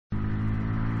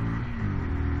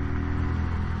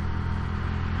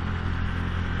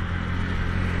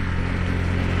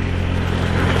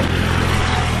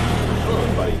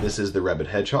this is the Rabid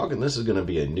Hedgehog, and this is going to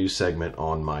be a new segment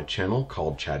on my channel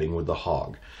called Chatting with the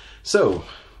Hog. So,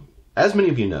 as many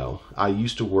of you know, I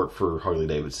used to work for Harley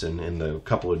Davidson in the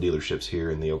couple of dealerships here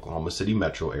in the Oklahoma City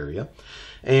metro area.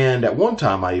 And at one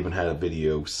time, I even had a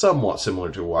video somewhat similar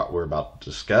to what we're about to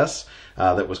discuss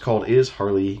that was called, Is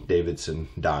Harley Davidson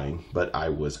Dying? But I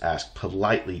was asked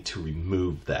politely to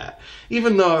remove that,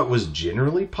 even though it was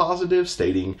generally positive,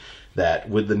 stating that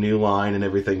with the new line and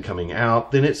everything coming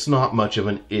out, then it's not much of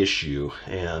an issue.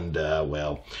 And,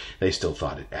 well, they still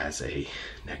thought it as a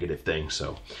negative thing,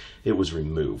 so it was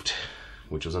removed,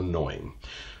 which was annoying.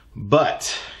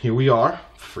 But here we are,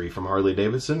 free from Harley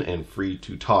Davidson and free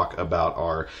to talk about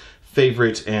our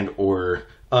favorite and or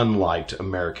unliked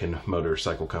American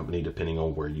motorcycle company, depending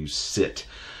on where you sit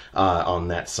on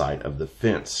that side of the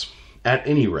fence. At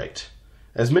any rate,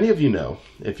 as many of you know,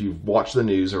 if you've watched the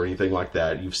news or anything like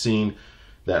that, you've seen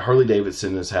that Harley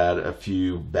Davidson has had a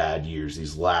few bad years,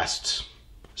 these last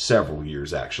several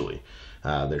years actually.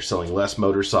 They're selling less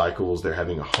motorcycles, they're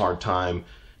having a hard time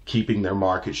keeping their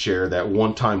market share. That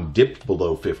one time dipped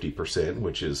below 50%,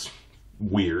 which is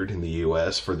weird in the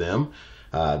US for them.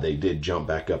 They did jump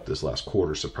back up this last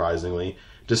quarter, surprisingly,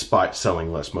 despite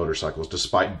selling less motorcycles,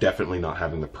 despite definitely not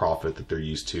having the profit that they're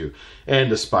used to, and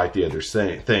despite the other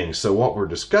things. So what we're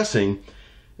discussing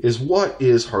is, what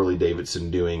is Harley Davidson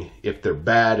doing? If they're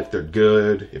bad, if they're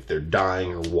good, if they're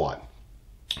dying, or what?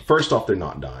 First off, they're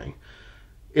not dying.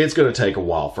 It's going to take a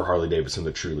while for Harley Davidson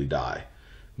to truly die.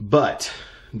 But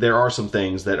there are some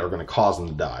things that are going to cause them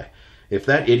to die. If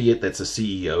that idiot that's a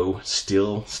CEO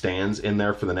still stands in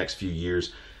there for the next few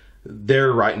years,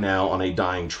 they're right now on a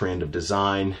dying trend of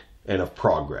design and of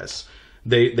progress.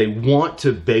 They want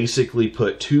to basically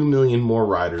put 2 million more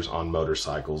riders on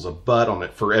motorcycles, a butt on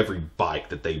it for every bike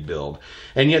that they build.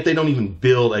 And yet they don't even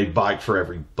build a bike for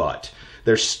every butt.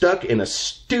 They're stuck in a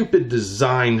stupid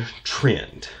design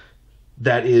trend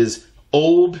that is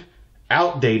old,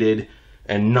 outdated,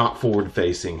 and not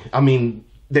forward-facing. I mean,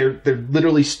 they're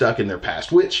literally stuck in their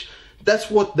past, which that's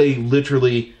what they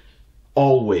literally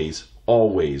always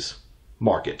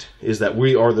market, is that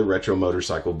we are the retro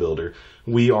motorcycle builder.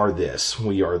 We are this.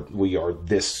 We are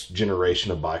this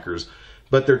generation of bikers.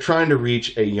 But they're trying to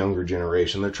reach a younger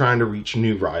generation. They're trying to reach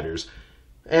new riders.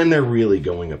 And they're really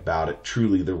going about it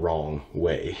truly the wrong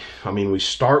way. I mean, we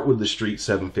start with the Street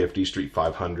 750, Street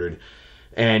 500,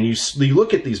 and you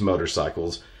look at these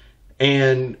motorcycles.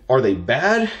 And are they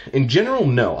bad? In general,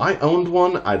 no. I owned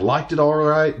one. I liked it all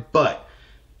right, but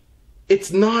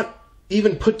it's not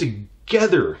even put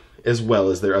together as well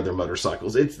as their other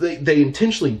motorcycles. They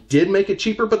intentionally did make it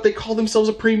cheaper, but they call themselves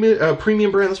a premium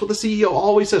brand. That's what the CEO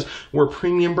always says. We're a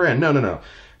premium brand. No.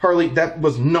 Harley, that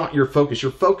was not your focus.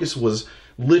 Your focus was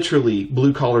literally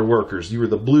blue-collar workers. You were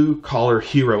the blue-collar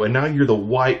hero, and now you're the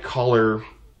white-collar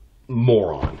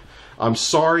moron. I'm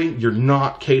sorry, you're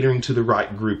not catering to the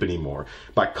right group anymore.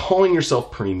 By calling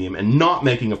yourself premium and not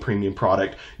making a premium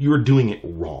product, you are doing it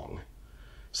wrong.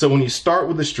 So when you start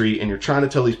with the Street and you're trying to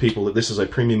tell these people that this is a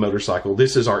premium motorcycle,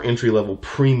 this is our entry-level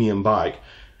premium bike,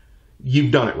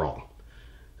 you've done it wrong.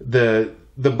 The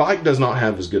bike does not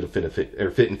have as good a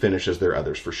fit and finish as their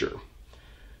others, for sure.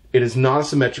 It is not a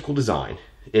symmetrical design.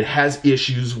 It has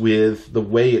issues with the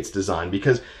way it's designed,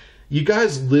 because you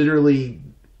guys literally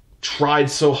tried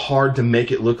so hard to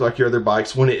make it look like your other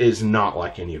bikes when it is not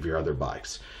like any of your other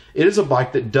bikes. It is a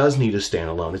bike that does need a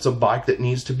standalone. It's a bike that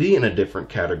needs to be in a different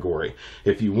category.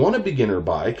 If you want a beginner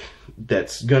bike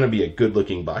that's going to be a good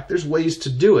looking bike, there's ways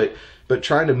to do it, but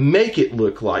trying to make it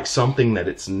look like something that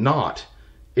it's not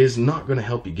is not going to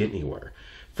help you get anywhere.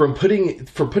 From putting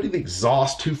the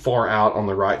exhaust too far out on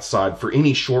the right side for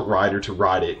any short rider to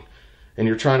ride it, and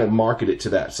you're trying to market it to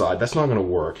that side, that's not going to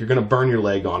work. You're going to burn your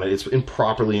leg on it. It's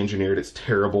improperly engineered. It's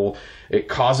terrible. It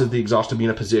causes the exhaust to be in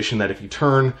a position that if you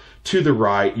turn to the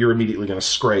right, you're immediately going to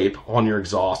scrape on your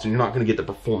exhaust, and you're not going to get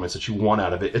the performance that you want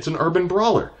out of it. It's an urban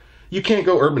brawler. You can't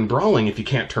go urban brawling if you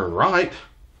can't turn right.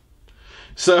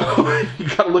 So you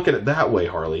got to look at it that way,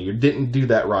 Harley. You didn't do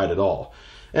that right at all.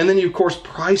 And then you, of course,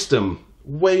 priced them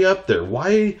way up there.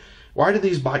 Why do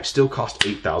these bikes still cost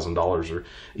 $8,000 or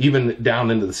even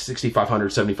down into the $6,500,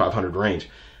 $7,500 range?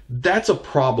 That's a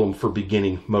problem for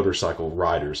beginning motorcycle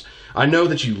riders. I know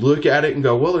that you look at it and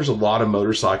go, well, there's a lot of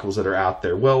motorcycles that are out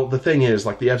there. Well, the thing is,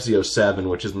 like the FZ07,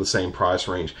 which is in the same price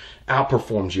range,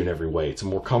 outperforms you in every way. It's a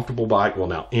more comfortable bike. Well,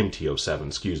 now MT07,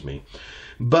 excuse me.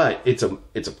 But it's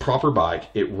a proper bike.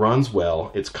 It runs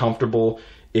well. It's comfortable.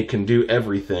 It can do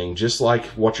everything just like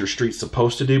what your Street's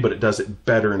supposed to do, but it does it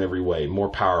better in every way. More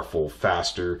powerful,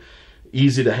 faster.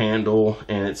 easy to handle,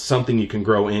 and it's something you can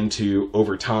grow into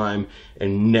over time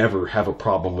and never have a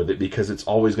problem with it, because it's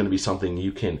always going to be something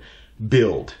you can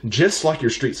build, just like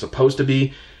your street's supposed to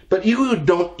be. But you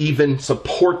don't even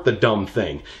support the dumb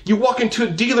thing. You walk into a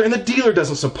dealer and the dealer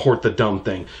doesn't support the dumb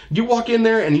thing. You walk in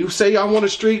there and you say, I want a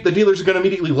street, the dealer's going to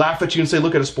immediately laugh at you and say,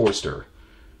 look at a Sportster.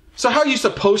 So how are you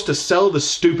supposed to sell the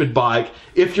stupid bike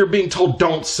if you're being told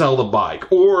don't sell the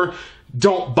bike or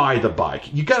don't buy the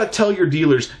bike? You got to tell your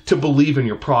dealers to believe in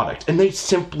your product, and they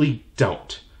simply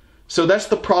don't. So that's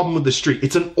the problem with the street.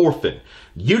 It's an orphan.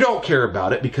 You don't care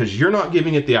about it because you're not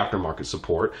giving it the aftermarket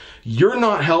support. You're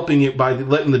not helping it by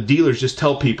letting the dealers just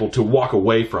tell people to walk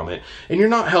away from it. And you're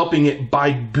not helping it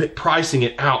by pricing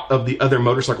it out of the other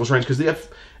motorcycles range, because the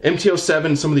MT-07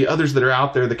 and some of the others that are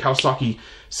out there, the Kawasaki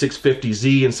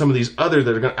 650Z and some of these other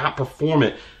that are going to outperform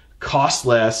it, cost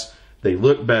less, they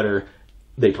look better,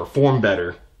 they perform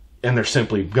better, and they're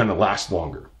simply going to last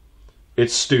longer.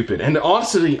 It's stupid. And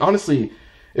honestly,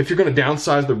 if you're going to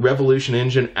downsize the Revolution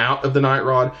engine out of the Night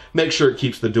Rod, make sure it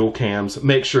keeps the dual cams,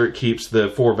 make sure it keeps the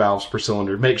 4 valves per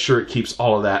cylinder, make sure it keeps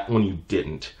all of that when you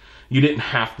didn't. You didn't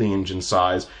half the engine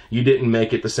size. You didn't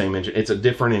make it the same engine. It's a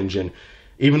different engine.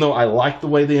 Even though I like the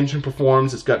way the engine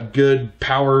performs, it's got good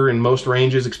power in most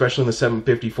ranges, especially in the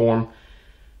 750 form,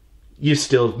 you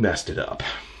still messed it up.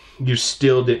 You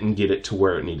still didn't get it to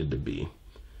where it needed to be.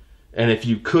 And if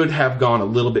you could have gone a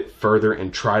little bit further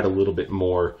and tried a little bit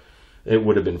more, it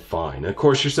would have been fine. And of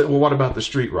course, you're saying, well, what about the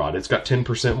street rod? It's got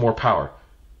 10% more power.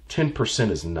 10%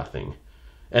 is nothing.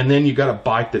 And then you got a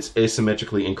bike that's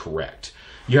asymmetrically incorrect.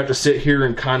 You have to sit here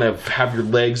and kind of have your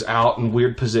legs out in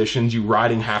weird positions. You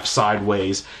riding half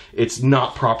sideways. It's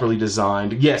not properly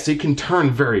designed. Yes, it can turn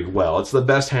very well. It's the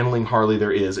best handling Harley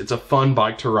there is. It's a fun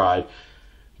bike to ride.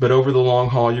 But over the long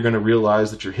haul, you're going to realize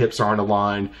that your hips aren't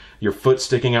aligned, your foot's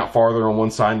sticking out farther on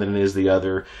one side than it is the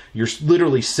other. You're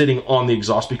literally sitting on the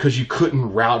exhaust because you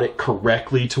couldn't route it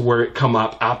correctly to where it come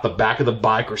up out the back of the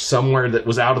bike or somewhere that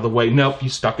was out of the way. Nope, you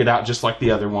stuck it out just like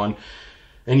the other one,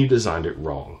 and you designed it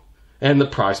wrong. And the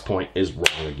price point is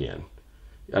wrong again.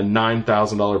 A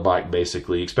 $9,000 bike,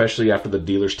 basically, especially after the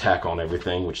dealers tack on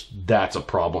everything, which that's a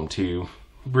problem too.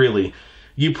 Really.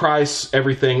 You price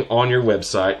everything on your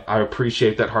website. I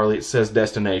appreciate that, Harley. It says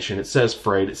destination, it says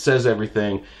freight, it says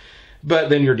everything. But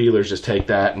then your dealers just take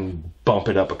that and bump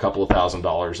it up a couple of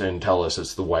 $1,000s and tell us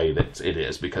it's the way that it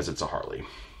is because it's a Harley.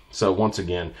 So once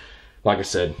again, like I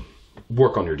said,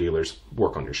 work on your dealers,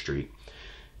 work on your street.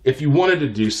 If you wanted to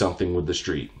do something with the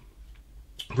street,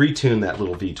 retune that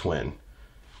little V-twin.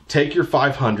 Take your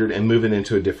 500 and move it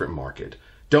into a different market.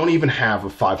 Don't even have a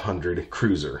 500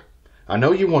 cruiser. I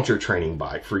know you want your training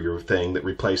bike for your thing that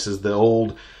replaces the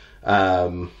old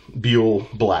Buell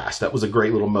Blast. That was a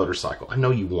great little motorcycle. I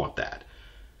know you want that.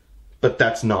 But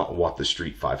that's not what the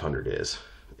Street 500 is.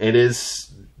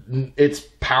 It's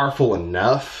powerful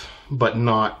enough, but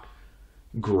not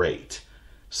great.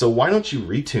 So why don't you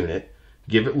retune it,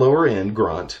 give it lower end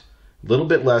grunt, a little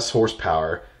bit less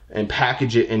horsepower, and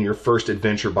package it in your first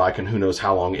adventure bike in who knows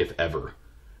how long, if ever.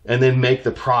 And then make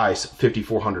the price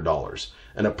 $5,400.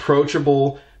 An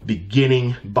approachable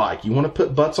beginning bike. You want to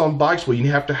put butts on bikes? Well,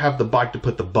 you have to have the bike to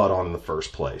put the butt on in the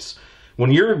first place.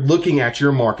 When you're looking at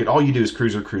your market, all you do is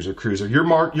cruiser, cruiser, cruiser. Your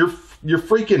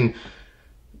freaking,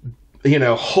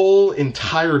 whole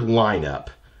entire lineup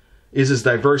is as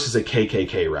diverse as a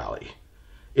KKK rally.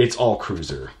 It's all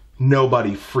cruiser.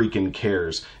 Nobody freaking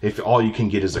cares if all you can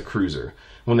get is a cruiser.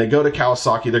 When they go to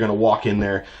Kawasaki, they're going to walk in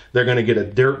there. They're going to get a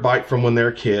dirt bike from when they're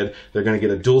a kid. They're going to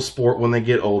get a dual sport when they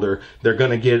get older. They're going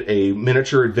to get a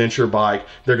miniature adventure bike.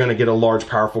 They're going to get a large,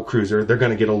 powerful cruiser. They're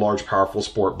going to get a large, powerful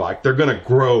sport bike. They're going to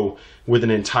grow with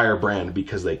an entire brand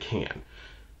because they can.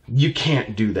 You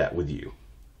can't do that with you.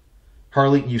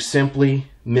 Harley, you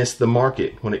simply miss the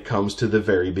market when it comes to the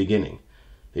very beginning.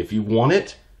 If you want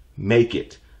it, make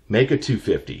it. Make a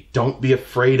 250. Don't be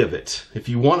afraid of it. If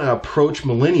you want to approach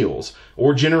millennials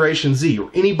or Generation Z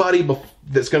or anybody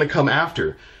that's going to come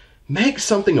after, make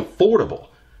something affordable.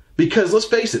 Because let's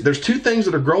face it, there's two things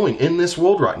that are growing in this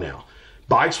world right now.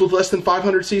 Bikes with less than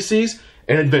 500 cc's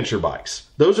and adventure bikes.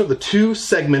 Those are the two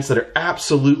segments that are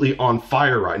absolutely on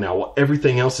fire right now while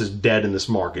everything else is dead in this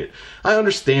market. I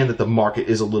understand that the market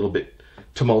is a little bit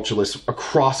tumultuous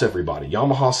across everybody.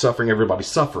 Yamaha's suffering, everybody's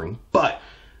suffering, but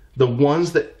the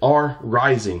ones that are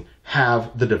rising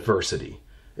have the diversity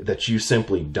that you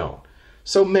simply don't.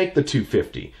 So make the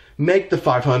 250. Make the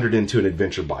 500 into an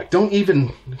adventure bike. Don't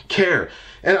even care.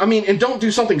 And don't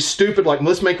do something stupid like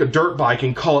let's make a dirt bike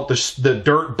and call it the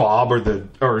Dirt Bob or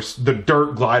the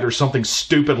Dirt Glide or something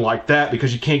stupid like that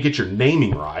because you can't get your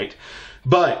naming right.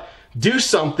 But do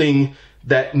something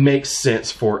that makes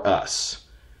sense for us.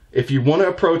 If you want to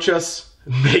approach us,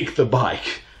 make the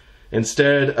bike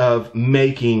instead of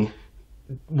making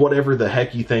whatever the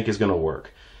heck you think is going to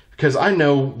work. Because I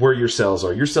know where your cells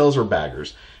are. Your cells are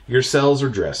baggers. Your cells are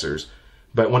dressers.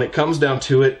 But when it comes down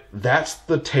to it, that's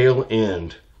the tail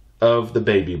end of the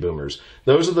baby boomers.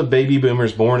 Those are the baby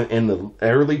boomers born in the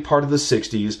early part of the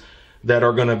 60s that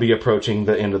are going to be approaching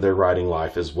the end of their riding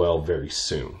life as well very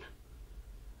soon.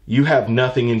 You have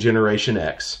nothing in Generation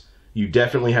X. You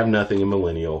definitely have nothing in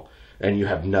Millennial. And you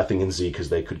have nothing in Z because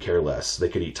they could care less. They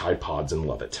could eat Tide Pods and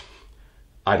love it.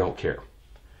 I don't care.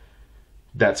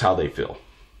 That's how they feel.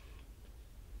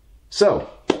 So,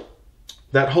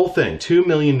 that whole thing, 2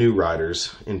 million new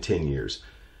riders in 10 years,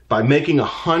 by making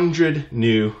 100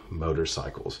 new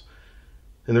motorcycles.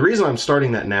 And the reason I'm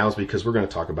starting that now is because we're going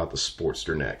to talk about the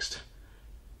Sportster next.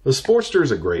 The Sportster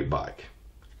is a great bike.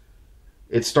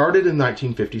 It started in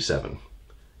 1957.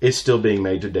 It's still being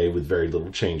made today with very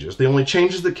little changes. The only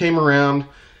changes that came around,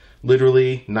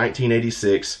 literally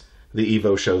 1986, the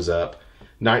Evo shows up.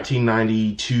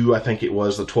 1992, I think it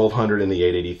was, the 1200 and the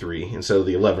 883 instead of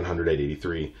the 1100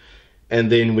 883.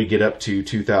 And then we get up to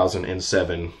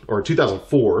 2007, or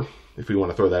 2004, if we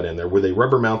want to throw that in there, where they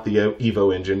rubber mount the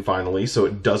Evo engine finally so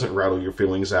it doesn't rattle your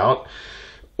feelings out,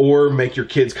 or make your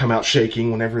kids come out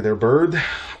shaking whenever they're birthed,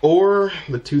 or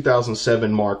the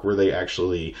 2007 mark where they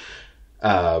actually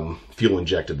fuel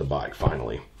injected the bike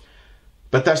finally.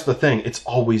 But that's the thing, it's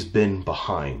always been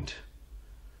behind.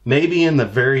 Maybe in the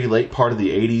very late part of the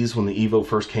 80s when the Evo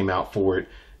first came out for it,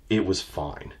 it was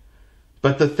fine.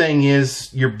 But the thing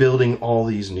is, you're building all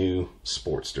these new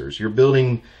Sportsters. You're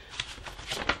building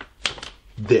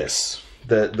this,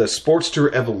 the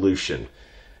Sportster Evolution,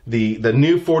 the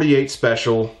new 48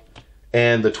 Special,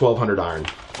 and the 1200 Iron.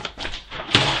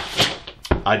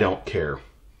 I don't care.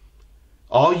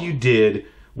 All you did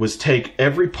was take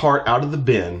every part out of the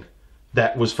bin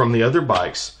that was from the other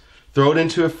bikes, throw it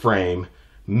into a frame,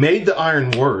 made the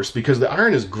Iron worse because the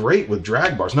Iron is great with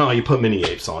drag bars. No, you put mini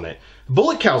apes on it.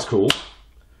 Bullet Cow's cool.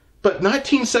 But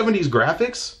 1970s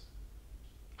graphics?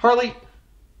 Harley,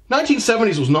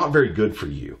 1970s was not very good for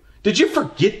you. Did you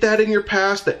forget that in your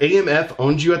past? The AMF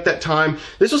owned you at that time?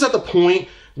 This was at the point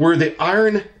where the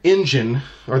Iron engine,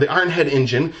 or the Iron Head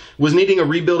engine, was needing a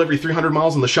rebuild every 300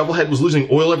 miles and the shovel head was losing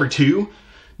oil every 2.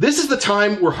 This is the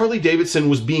time where Harley Davidson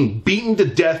was being beaten to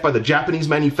death by the Japanese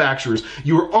manufacturers.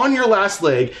 You were on your last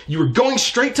leg. You were going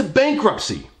straight to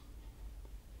bankruptcy.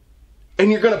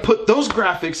 And you're going to put those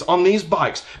graphics on these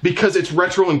bikes because it's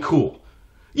retro and cool.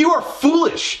 You are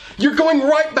foolish. You're going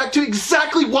right back to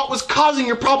exactly what was causing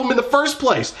your problem in the first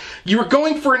place. You were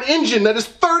going for an engine that is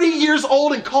 30 years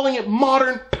old and calling it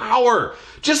modern power.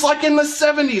 Just like in the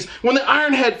 70s when the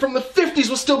Iron Head from the 50s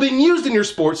was still being used in your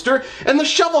Sportster and the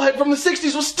shovel head from the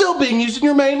 60s was still being used in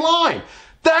your main line.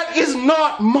 That is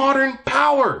not modern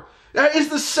power. That is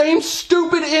the same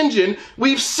stupid engine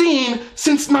we've seen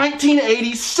since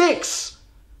 1986.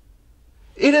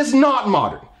 It is not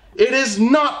modern. It is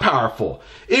not powerful.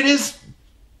 It is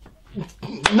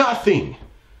nothing.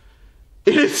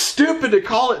 It is stupid to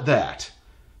call it that.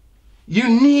 You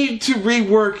need to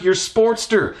rework your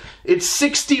Sportster. It's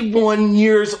 61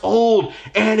 years old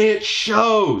and it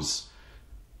shows.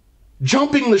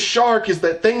 Jumping the shark is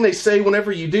that thing they say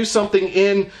whenever you do something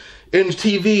in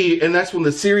TV, and that's when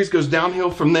the series goes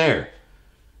downhill from there.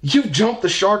 You jumped the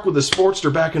shark with the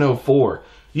Sportster back in 04.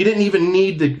 You didn't even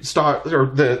need to start or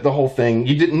the whole thing.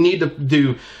 You didn't need to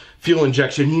do fuel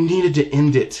injection. You needed to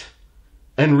end it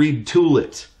and retool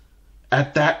it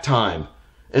at that time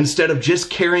instead of just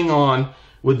carrying on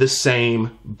with the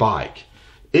same bike.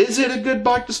 Is it a good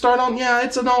bike to start on? Yeah,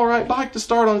 it's an alright bike to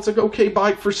start on. It's an okay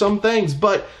bike for some things,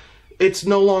 but it's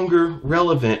no longer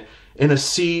relevant in a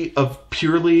sea of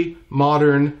purely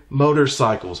modern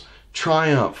motorcycles.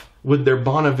 Triumph with their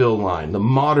Bonneville line, the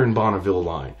modern Bonneville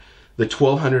line. The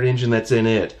 1200 engine that's in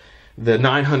it, the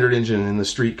 900 engine in the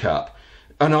Street Cup,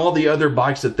 and all the other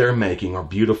bikes that they're making are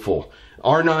beautiful.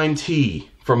 R9T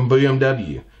from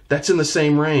BMW, that's in the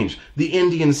same range. The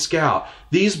Indian Scout,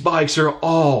 these bikes are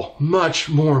all much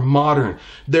more modern.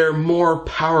 They're more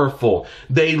powerful.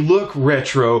 They look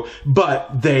retro,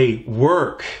 but they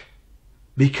work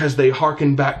because they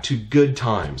harken back to good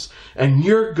times. And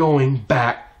you're going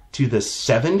back to the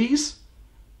 70s?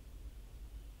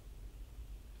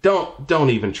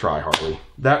 Don't even try, Harley.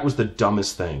 That was the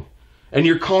dumbest thing. And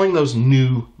you're calling those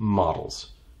new models.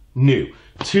 New.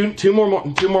 Two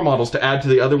more models to add to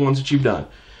the other ones that you've done.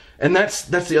 And that's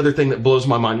the other thing that blows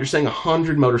my mind. You're saying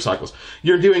 100 motorcycles.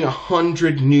 You're doing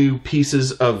 100 new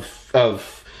pieces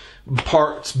of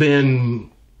parts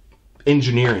bin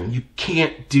engineering. You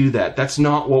can't do that. That's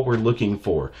not what we're looking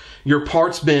for. Your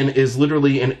parts bin is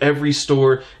literally in every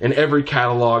store, in every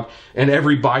catalog, and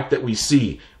every bike that we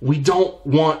see. We don't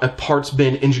want a parts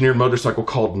bin engineered motorcycle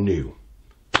called new.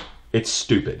 It's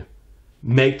stupid.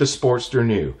 Make the Sportster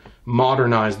new.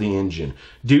 Modernize the engine.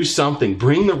 Do something.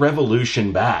 Bring the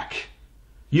Revolution back.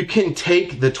 You can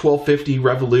take the 1250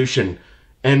 Revolution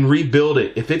and rebuild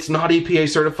it. If it's not EPA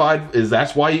certified, if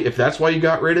that's why you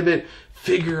got rid of it,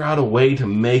 figure out a way to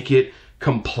make it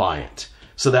compliant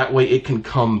so that way it can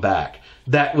come back.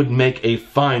 That would make a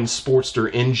fine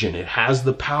Sportster engine. It has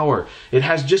the power. It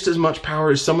has just as much power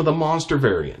as some of the monster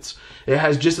variants. It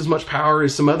has just as much power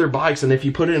as some other bikes, and if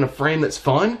you put it in a frame that's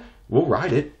fun, we'll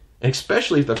ride it,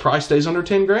 especially if the price stays under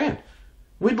 10 grand.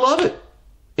 We'd love it.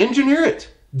 Engineer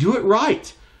it. Do it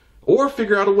right. Or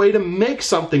figure out a way to make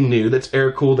something new that's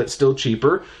air-cooled, that's still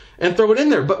cheaper, and throw it in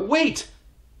there. But wait!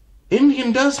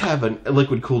 Indian does have a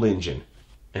liquid-cooled engine,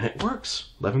 and it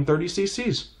works. 1130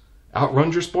 cc's.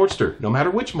 Outruns your Sportster, no matter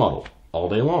which model, all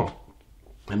day long.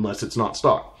 Unless it's not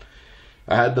stock.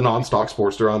 I had the non-stock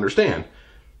Sportster, I understand.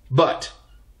 But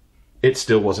it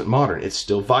still wasn't modern. It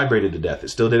still vibrated to death. It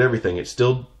still did everything. It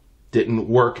still didn't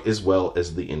work as well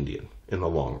as the Indian in the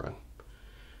long run.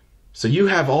 So you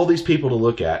have all these people to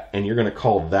look at, and you're going to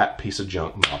call that piece of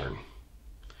junk modern.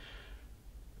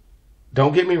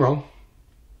 Don't get me wrong.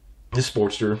 This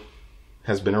Sportster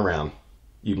has been around.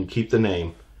 You can keep the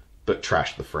name, but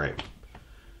trash the frame.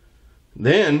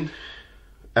 Then,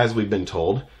 as we've been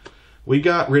told, we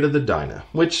got rid of the Dyna,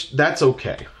 which that's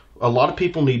okay. A lot of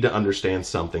people need to understand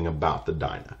something about the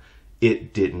Dyna.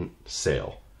 It didn't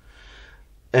sell.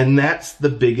 And that's the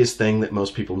biggest thing that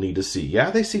most people need to see.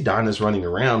 Yeah, they see Dynas running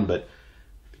around, but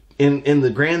in the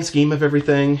grand scheme of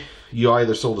everything, you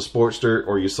either sold a Sportster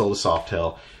or you sold a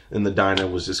Softail, and the Dyna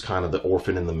was just kind of the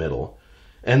orphan in the middle.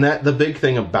 And that the big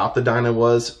thing about the Dyna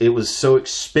was it was so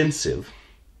expensive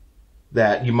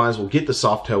that you might as well get the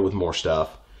Softail with more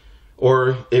stuff,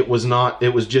 or it was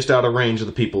just out of range of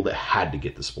the people that had to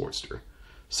get the Sportster.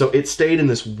 So it stayed in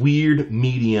this weird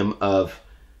medium of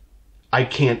I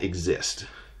can't exist.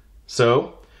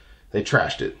 So they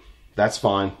trashed it. That's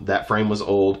fine. That frame was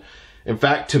old. In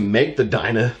fact, to make the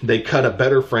Dyna, they cut a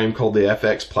better frame called the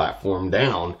FX platform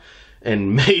down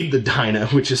and made the Dyna,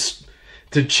 which is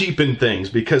to cheapen things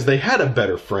because they had a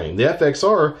better frame. The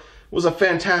FXR was a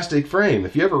fantastic frame.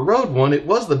 If you ever rode one, it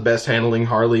was the best handling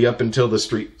Harley up until the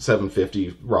Street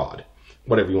 750 rod.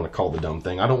 Whatever you want to call the dumb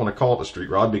thing. I don't want to call it a street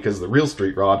rod because the real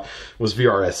street rod was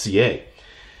VRSCA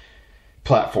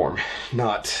platform,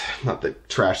 not the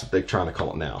trash that they're trying to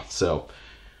call it now. So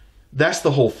that's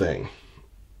the whole thing.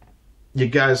 You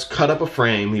guys cut up a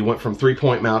frame. You went from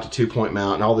 3-point mount to 2-point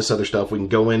mount and all this other stuff. We can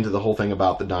go into the whole thing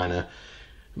about the Dyna,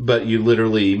 but you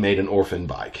literally made an orphan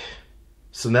bike.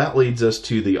 So that leads us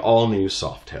to the all-new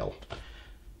Softail.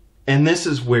 And this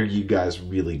is where you guys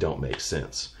really don't make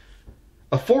sense.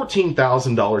 A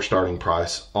 $14,000 starting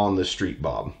price on the Street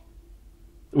Bob,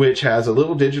 which has a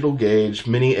little digital gauge,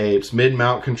 mini apes,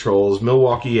 mid-mount controls,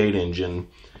 Milwaukee 8 engine,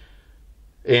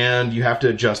 and you have to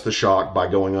adjust the shock by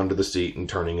going under the seat and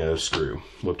turning a screw.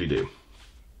 Whoop-de-doo.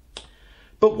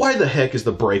 But why the heck is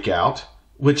the breakout,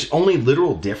 which only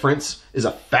literal difference is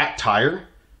a fat tire,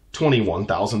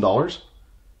 $21,000?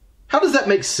 How does that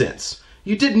make sense?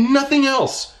 You did nothing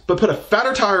else but put a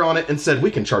fatter tire on it and said,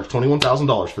 we can charge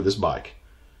 $21,000 for this bike.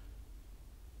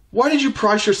 Why did you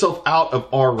price yourself out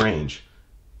of our range?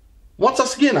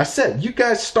 Once again, I said, you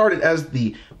guys started as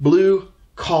the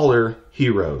blue-collar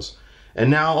heroes. And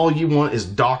now all you want is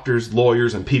doctors,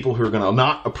 lawyers, and people who are going to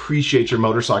not appreciate your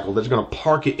motorcycle. They're going to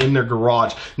park it in their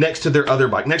garage next to their other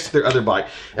bike,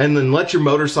 and then let your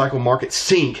motorcycle market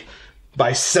sink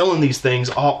by selling these things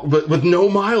all, with no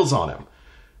miles on them.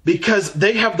 Because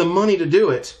they have the money to do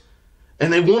it,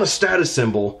 and they want a status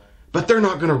symbol, but they're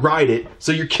not going to ride it,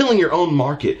 so you're killing your own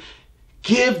market.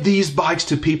 Give these bikes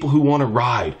to people who want to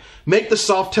ride. Make the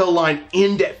Softail line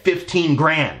end at 15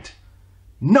 grand.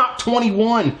 Not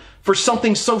 21 for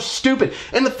something so stupid.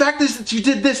 And the fact is that you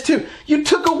did this too. You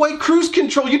took away cruise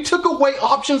control. You took away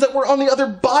options that were on the other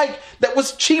bike that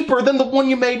was cheaper than the one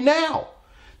you made now.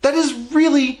 That is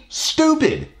really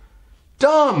stupid.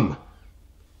 Dumb.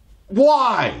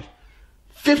 Why?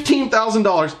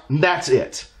 $15,000, that's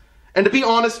it. And to be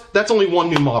honest, that's only one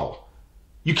new model.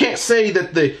 You can't say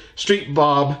that the Street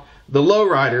Bob, the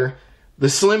Lowrider, the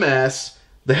Slim S,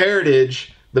 the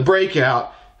Heritage, the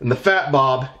Breakout, and the Fat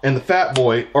Bob, and the Fat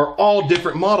Boy are all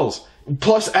different models.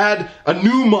 Plus add a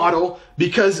new model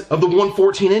because of the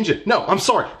 114 engine. No, I'm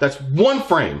sorry. That's one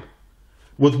frame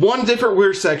with one different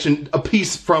rear section, a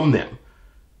piece from them.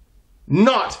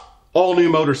 Not all new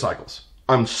motorcycles.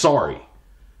 I'm sorry.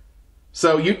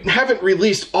 So you haven't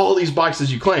released all these bikes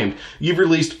as you claimed. You've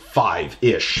released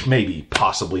 5-ish, maybe,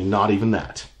 possibly, not even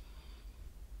that.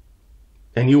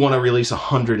 And you want to release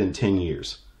 100 in 10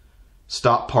 years.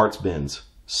 Stop parts bins.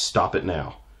 Stop it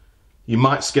now. You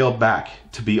might scale back,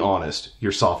 to be honest,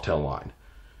 your Softail line.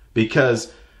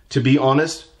 Because, to be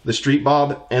honest, the Street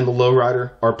Bob and the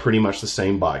Lowrider are pretty much the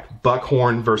same bike.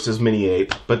 Buckhorn versus Mini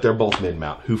Ape, but they're both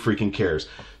mid-mount. Who freaking cares?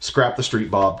 Scrap the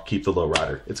Street Bob, keep the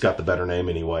Lowrider. It's got the better name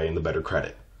anyway and the better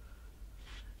credit.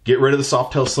 Get rid of the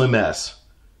Softail Slim S.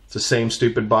 It's the same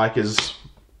stupid bike as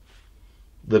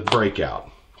the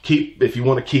Breakout. Keep, if you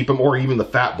want to keep them, or even the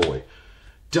Fat Boy.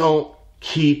 Don't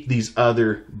keep these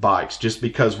other bikes just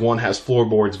because one has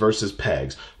floorboards versus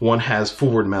pegs. One has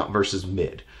forward mount versus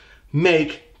mid.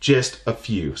 Make just a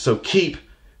few. So keep,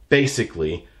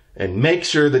 basically, and make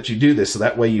sure that you do this so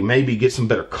that way you maybe get some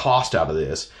better cost out of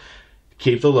this.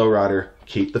 Keep the Lowrider,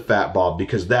 keep the Fat Bob,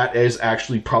 because that is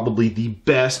actually probably the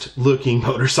best looking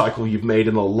motorcycle you've made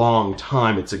in a long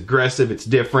time. It's aggressive, it's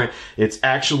different, it's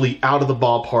actually out of the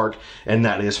ballpark, and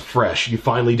that is fresh. You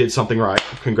finally did something right.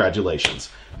 Congratulations.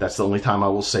 That's the only time I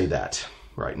will say that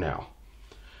right now.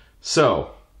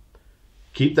 So,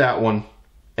 keep that one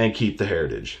and keep the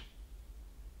Heritage.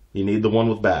 You need the one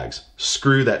with bags.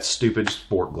 Screw that stupid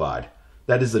Sport Glide.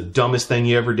 That is the dumbest thing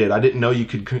you ever did. I did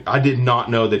not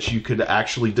know that you could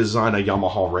actually design a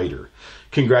Yamaha Raider.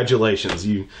 Congratulations.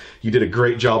 You did a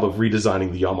great job of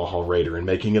redesigning the Yamaha Raider and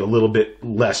making it a little bit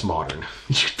less modern.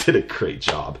 You did a great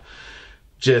job.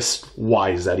 Just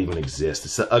why does that even exist?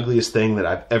 It's the ugliest thing that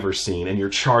I've ever seen, and you're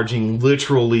charging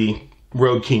literally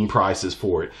Road King prices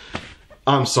for it.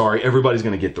 I'm sorry, everybody's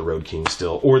going to get the Road King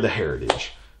still, or the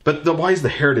Heritage. But why does the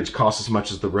Heritage cost as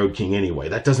much as the Road King anyway?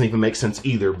 That doesn't even make sense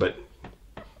either, but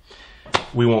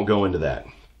we won't go into that.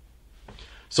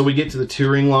 So we get to the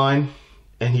touring line,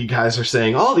 and you guys are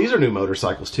saying, oh, these are new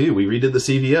motorcycles too. We redid the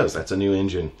CVOs. That's a new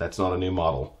engine. That's not a new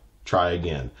model. Try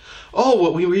again. Oh,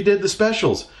 well, we redid the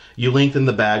specials. You lengthened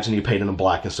the bags and you painted them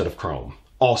black instead of chrome.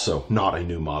 Also, not a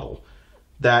new model.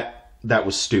 That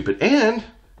was stupid. And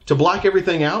to black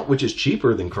everything out, which is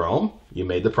cheaper than chrome, you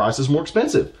made the prices more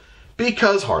expensive.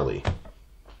 Because Harley.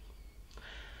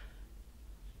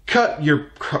 Cut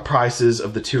your prices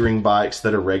of the touring bikes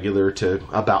that are regular to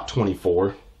about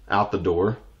 $24 out the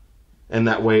door. And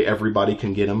that way everybody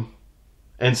can get them.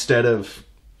 Instead of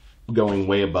going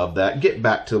way above that, get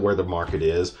back to where the market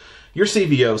is. Your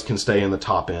CVOs can stay in the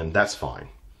top end. That's fine.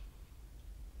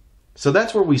 So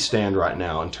that's where we stand right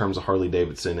now in terms of Harley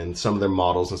Davidson and some of their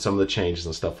models and some of the changes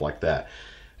and stuff like that.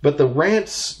 But the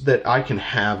rants that I can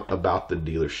have about the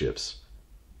dealerships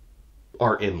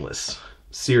are endless.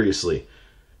 Seriously.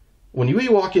 When we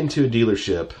walk into a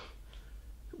dealership,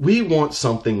 we want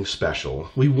something special.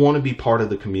 We want to be part of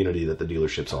the community that the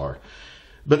dealerships are.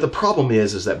 But the problem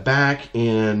is that back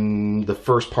in the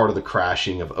first part of the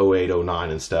crashing of 08, 09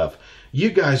 and stuff,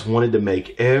 you guys wanted to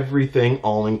make everything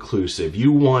all-inclusive.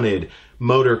 You wanted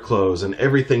motor clothes and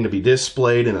everything to be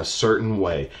displayed in a certain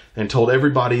way, and told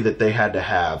everybody that they had to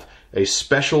have a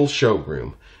special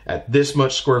showroom at this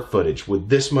much square footage with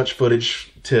this much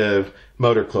footage to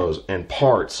motor clothes and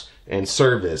parts and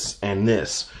service and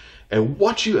this. And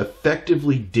what you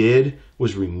effectively did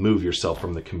was remove yourself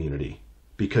from the community.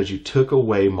 Because you took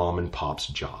away mom and pop's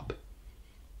job.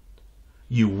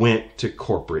 You went to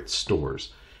corporate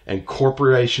stores. And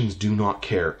corporations do not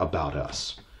care about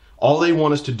us. All they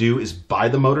want us to do is buy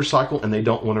the motorcycle, and they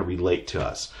don't want to relate to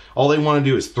us. All they want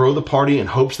to do is throw the party in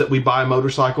hopes that we buy a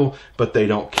motorcycle, but they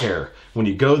don't care. When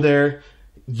you go there,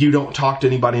 you don't talk to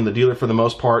anybody in the dealer for the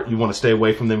most part. You want to stay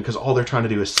away from them because all they're trying to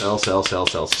do is sell, sell, sell,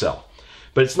 sell, sell.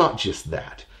 But it's not just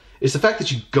that. It's the fact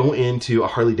that you go into a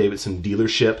Harley Davidson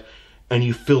dealership and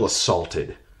you feel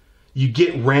assaulted. You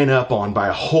get ran up on by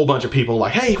a whole bunch of people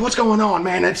like, hey, what's going on,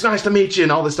 man? It's nice to meet you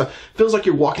and all this stuff. Feels like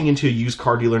you're walking into a used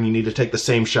car dealer and you need to take the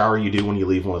same shower you do when you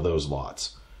leave one of those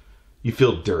lots. You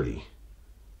feel dirty.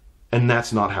 And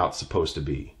that's not how it's supposed to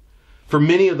be. For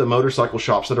many of the motorcycle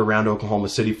shops that are around Oklahoma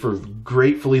City, for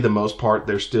gratefully the most part,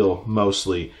 they're still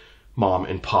mostly mom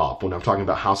and pop. When I'm talking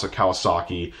about House of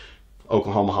Kawasaki,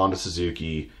 Oklahoma Honda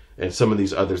Suzuki, and some of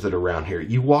these others that are around here.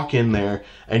 You walk in there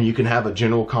and you can have a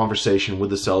general conversation with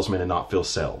the salesman and not feel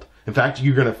sold. In fact,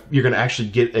 you're gonna actually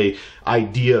get a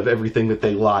idea of everything that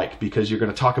they like because you're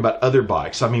gonna talk about other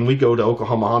bikes. I mean, we go to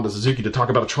Oklahoma Honda Suzuki to talk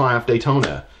about a Triumph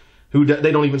Daytona.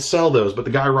 They don't even sell those, but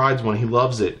the guy rides one. He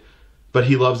loves it, but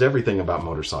he loves everything about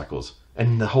motorcycles.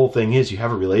 And the whole thing is you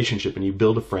have a relationship and you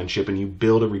build a friendship and you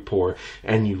build a rapport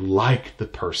and you like the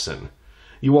person.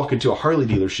 You walk into a Harley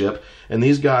dealership and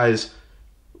these guys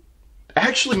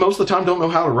actually most of the time don't know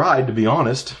how to ride, to be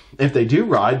honest. If they do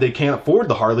ride, they can't afford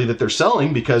the Harley that they're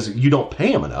selling because you don't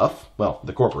pay them enough. Well,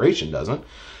 the corporation doesn't.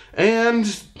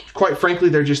 And quite frankly,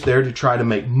 they're just there to try to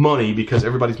make money because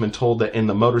everybody's been told that in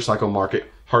the motorcycle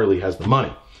market, Harley has the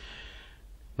money.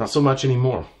 Not so much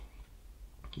anymore.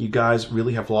 You guys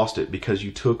really have lost it because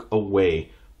you took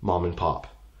away mom and pop.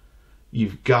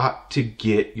 You've got to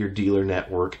get your dealer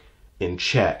network in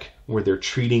check where they're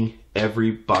treating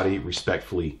everybody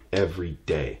respectfully every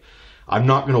day. I'm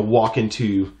not going to walk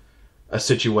into a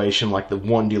situation like the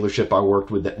one dealership I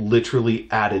worked with that literally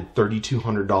added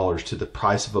 $3,200 to the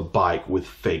price of a bike with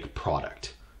fake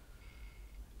product.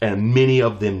 And many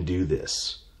of them do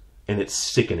this. And it's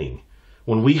sickening.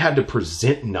 When we had to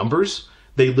present numbers,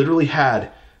 they literally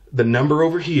had the number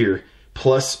over here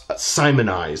plus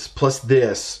Simonize plus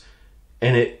this,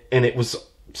 and it was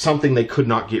something they could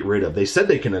not get rid of. They said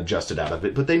they can adjust it out of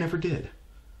it, but they never did.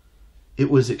 It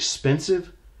was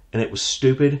expensive, and it was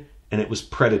stupid, and it was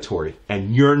predatory,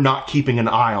 and you're not keeping an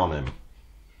eye on them.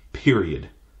 Period.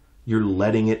 You're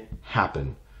letting it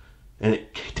happen. And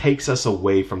it takes us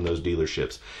away from those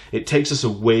dealerships. It takes us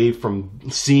away from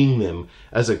seeing them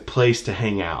as a place to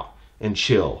hang out and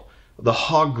chill. The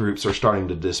hog groups are starting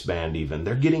to disband even.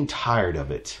 They're getting tired of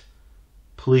it.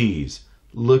 Please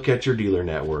look at your dealer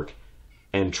network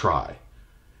and try.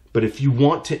 But if you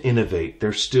want to innovate,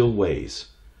 there's still ways.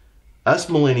 Us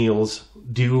millennials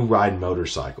do ride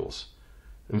motorcycles.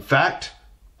 In fact,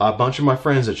 a bunch of my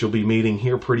friends that you'll be meeting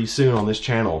here pretty soon on this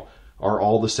channel are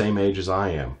all the same age as I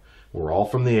am. We're all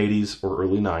from the 80s or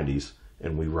early 90s,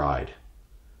 and we ride.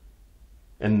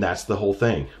 And that's the whole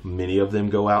thing. Many of them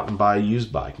go out and buy a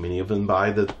used bike. Many of them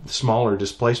buy the smaller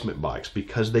displacement bikes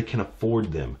because they can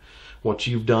afford them. What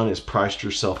you've done is priced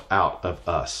yourself out of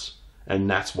us, and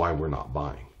that's why we're not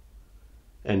buying.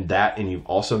 And you've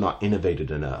also not innovated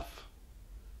enough.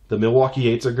 The Milwaukee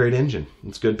 8's a great engine.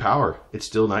 It's good power. It's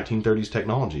still 1930s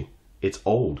technology. It's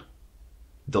old,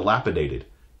 dilapidated,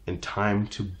 and time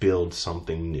to build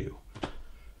something new.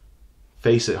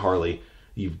 Face it, Harley,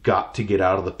 you've got to get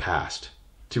out of the past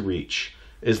to reach.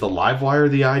 Is the live wire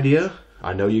the idea?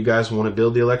 I know you guys want to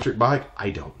build the electric bike. I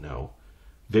don't know.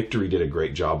 Victory did a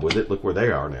great job with it. Look where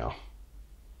they are now.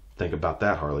 Think about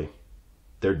that, Harley.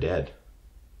 They're dead.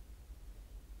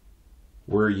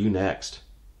 Where are you next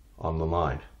on the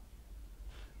line?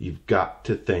 You've got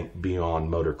to think beyond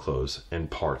motor clothes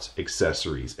and parts,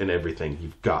 accessories, and everything.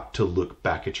 You've got to look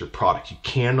back at your product. You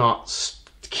cannot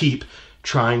keep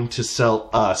trying to sell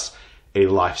us a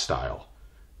lifestyle.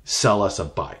 Sell us a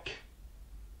bike.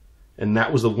 And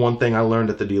that was the one thing I learned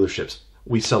at the dealerships.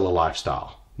 We sell a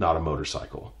lifestyle, not a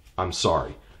motorcycle. I'm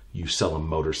sorry. You sell a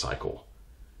motorcycle.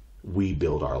 We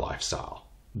build our lifestyle.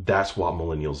 That's what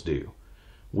millennials do.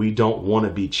 We don't want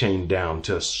to be chained down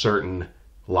to a certain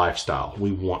lifestyle.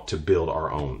 We want to build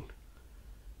our own.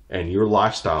 And your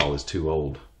lifestyle is too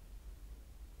old.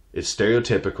 It's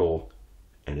stereotypical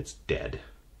and it's dead.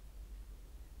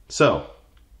 So,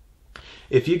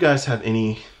 if you guys have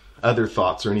any other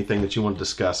thoughts or anything that you want to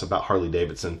discuss about Harley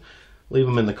Davidson, leave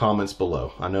them in the comments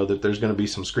below. I know that there's going to be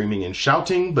some screaming and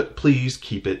shouting, but please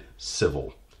keep it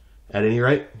civil. At any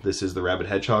rate, this is the Rabid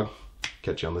Hedgehog.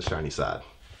 Catch you on the shiny side.